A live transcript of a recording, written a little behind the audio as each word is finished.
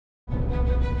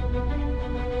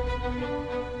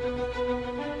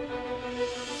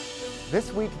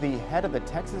This week, the head of the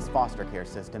Texas foster care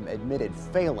system admitted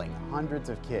failing hundreds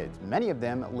of kids, many of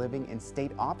them living in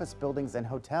state office buildings and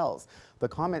hotels. The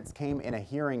comments came in a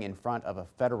hearing in front of a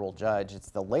federal judge.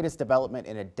 It's the latest development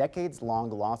in a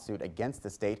decades-long lawsuit against the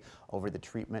state over the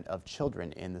treatment of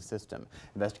children in the system.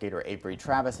 Investigator Avery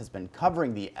Travis has been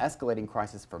covering the escalating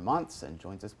crisis for months and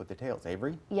joins us with details.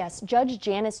 Avery? Yes, Judge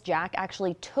Janice Jack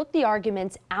actually took the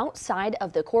arguments outside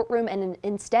of the courtroom and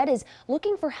instead is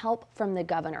looking for help from the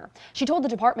governor. She told the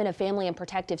Department of Family and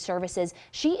Protective Services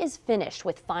she is finished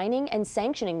with fining and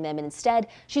sanctioning them, and instead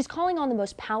she's calling on the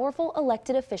most powerful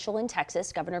elected official in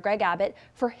Texas, Governor Greg Abbott,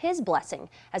 for his blessing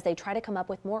as they try to come up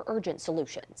with more urgent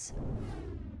solutions.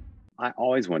 I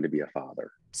always wanted to be a father.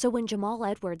 So when Jamal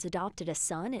Edwards adopted a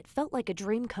son, it felt like a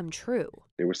dream come true.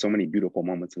 There were so many beautiful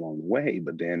moments along the way,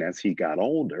 but then as he got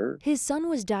older, his son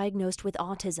was diagnosed with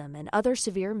autism and other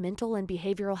severe mental and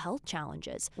behavioral health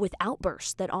challenges, with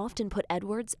outbursts that often put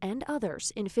Edwards and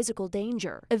others in physical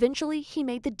danger. Eventually, he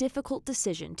made the difficult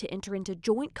decision to enter into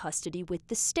joint custody with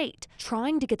the state,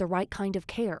 trying to get the right kind of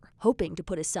care, hoping to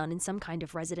put his son in some kind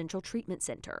of residential treatment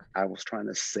center. I was trying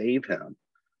to save him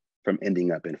from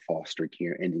ending up in foster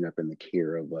care, ending up in the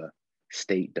care of a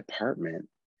state department.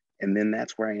 And then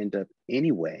that's where I end up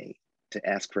anyway to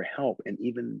ask for help. And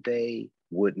even they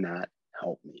would not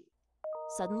help me.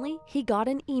 Suddenly, he got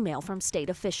an email from state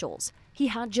officials. He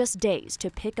had just days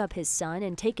to pick up his son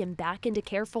and take him back into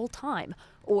care full time,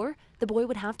 or the boy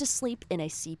would have to sleep in a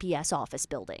CPS office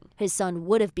building. His son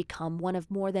would have become one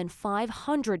of more than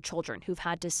 500 children who've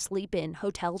had to sleep in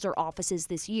hotels or offices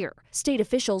this year. State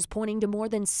officials pointing to more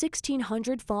than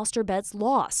 1,600 foster beds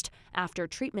lost after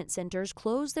treatment centers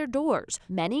closed their doors,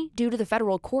 many due to the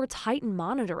federal court's heightened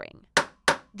monitoring.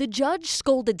 The judge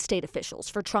scolded state officials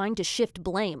for trying to shift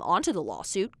blame onto the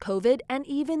lawsuit, COVID, and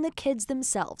even the kids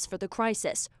themselves for the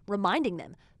crisis, reminding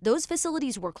them those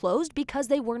facilities were closed because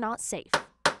they were not safe.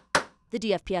 The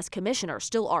DFPS commissioner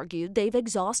still argued they've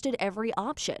exhausted every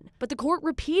option, but the court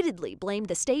repeatedly blamed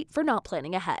the state for not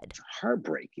planning ahead. It's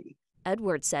heartbreaking.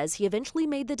 Edwards says he eventually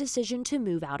made the decision to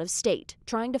move out of state,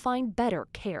 trying to find better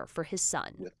care for his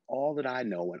son. With all that I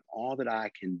know and all that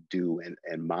I can do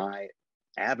and my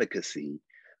advocacy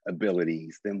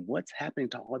abilities, then what's happening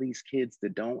to all these kids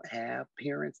that don't have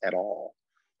parents at all,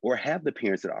 or have the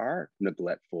parents that are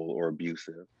neglectful or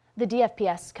abusive? The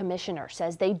DFPS commissioner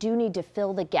says they do need to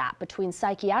fill the gap between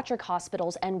psychiatric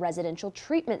hospitals and residential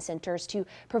treatment centers to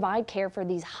provide care for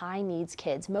these high-needs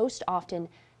kids, most often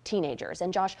teenagers.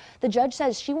 And Josh, the judge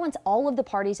says she wants all of the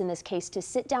parties in this case to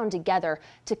sit down together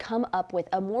to come up with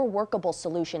a more workable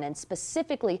solution, and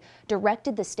specifically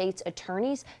directed the state's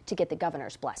attorneys to get the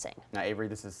governor's blessing. Now, Avery,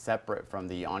 this is separate from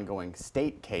the ongoing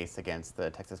state case against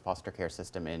the Texas foster care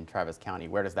system in Travis County.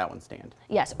 Where does that one stand?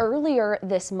 Yes, earlier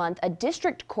this month, a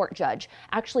district court judge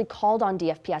actually called on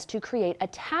DFPS to create a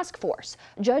task force.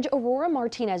 Judge Aurora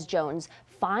Martinez-Jones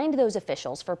fined those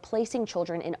officials for placing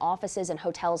children in offices and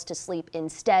hotels to sleep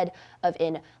instead of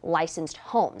in licensed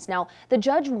homes. Now, the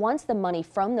judge wants the money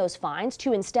from those fines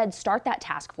to instead start that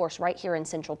task force right here in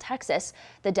Central Texas.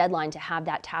 The deadline to have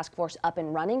that task force up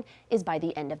and running is by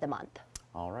the end of the month.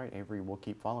 All right, Avery, we'll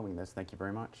keep following this. Thank you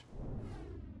very much.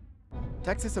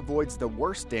 Texas avoids the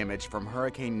worst damage from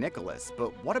Hurricane Nicholas,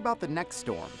 but what about the next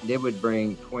storm? It would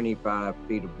bring 25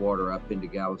 feet of water up into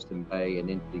Galveston Bay and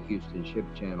into the Houston Ship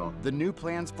Channel. The new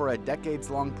plans for a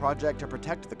decades-long project to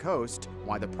protect the coast,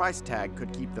 why the price tag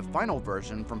could keep the final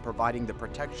version from providing the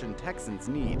protection Texans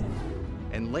need.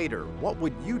 And later, what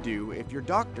would you do if your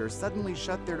doctor suddenly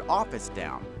shut their office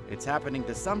down? It's happening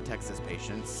to some Texas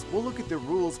patients. We'll look at the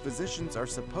rules physicians are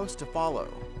supposed to follow.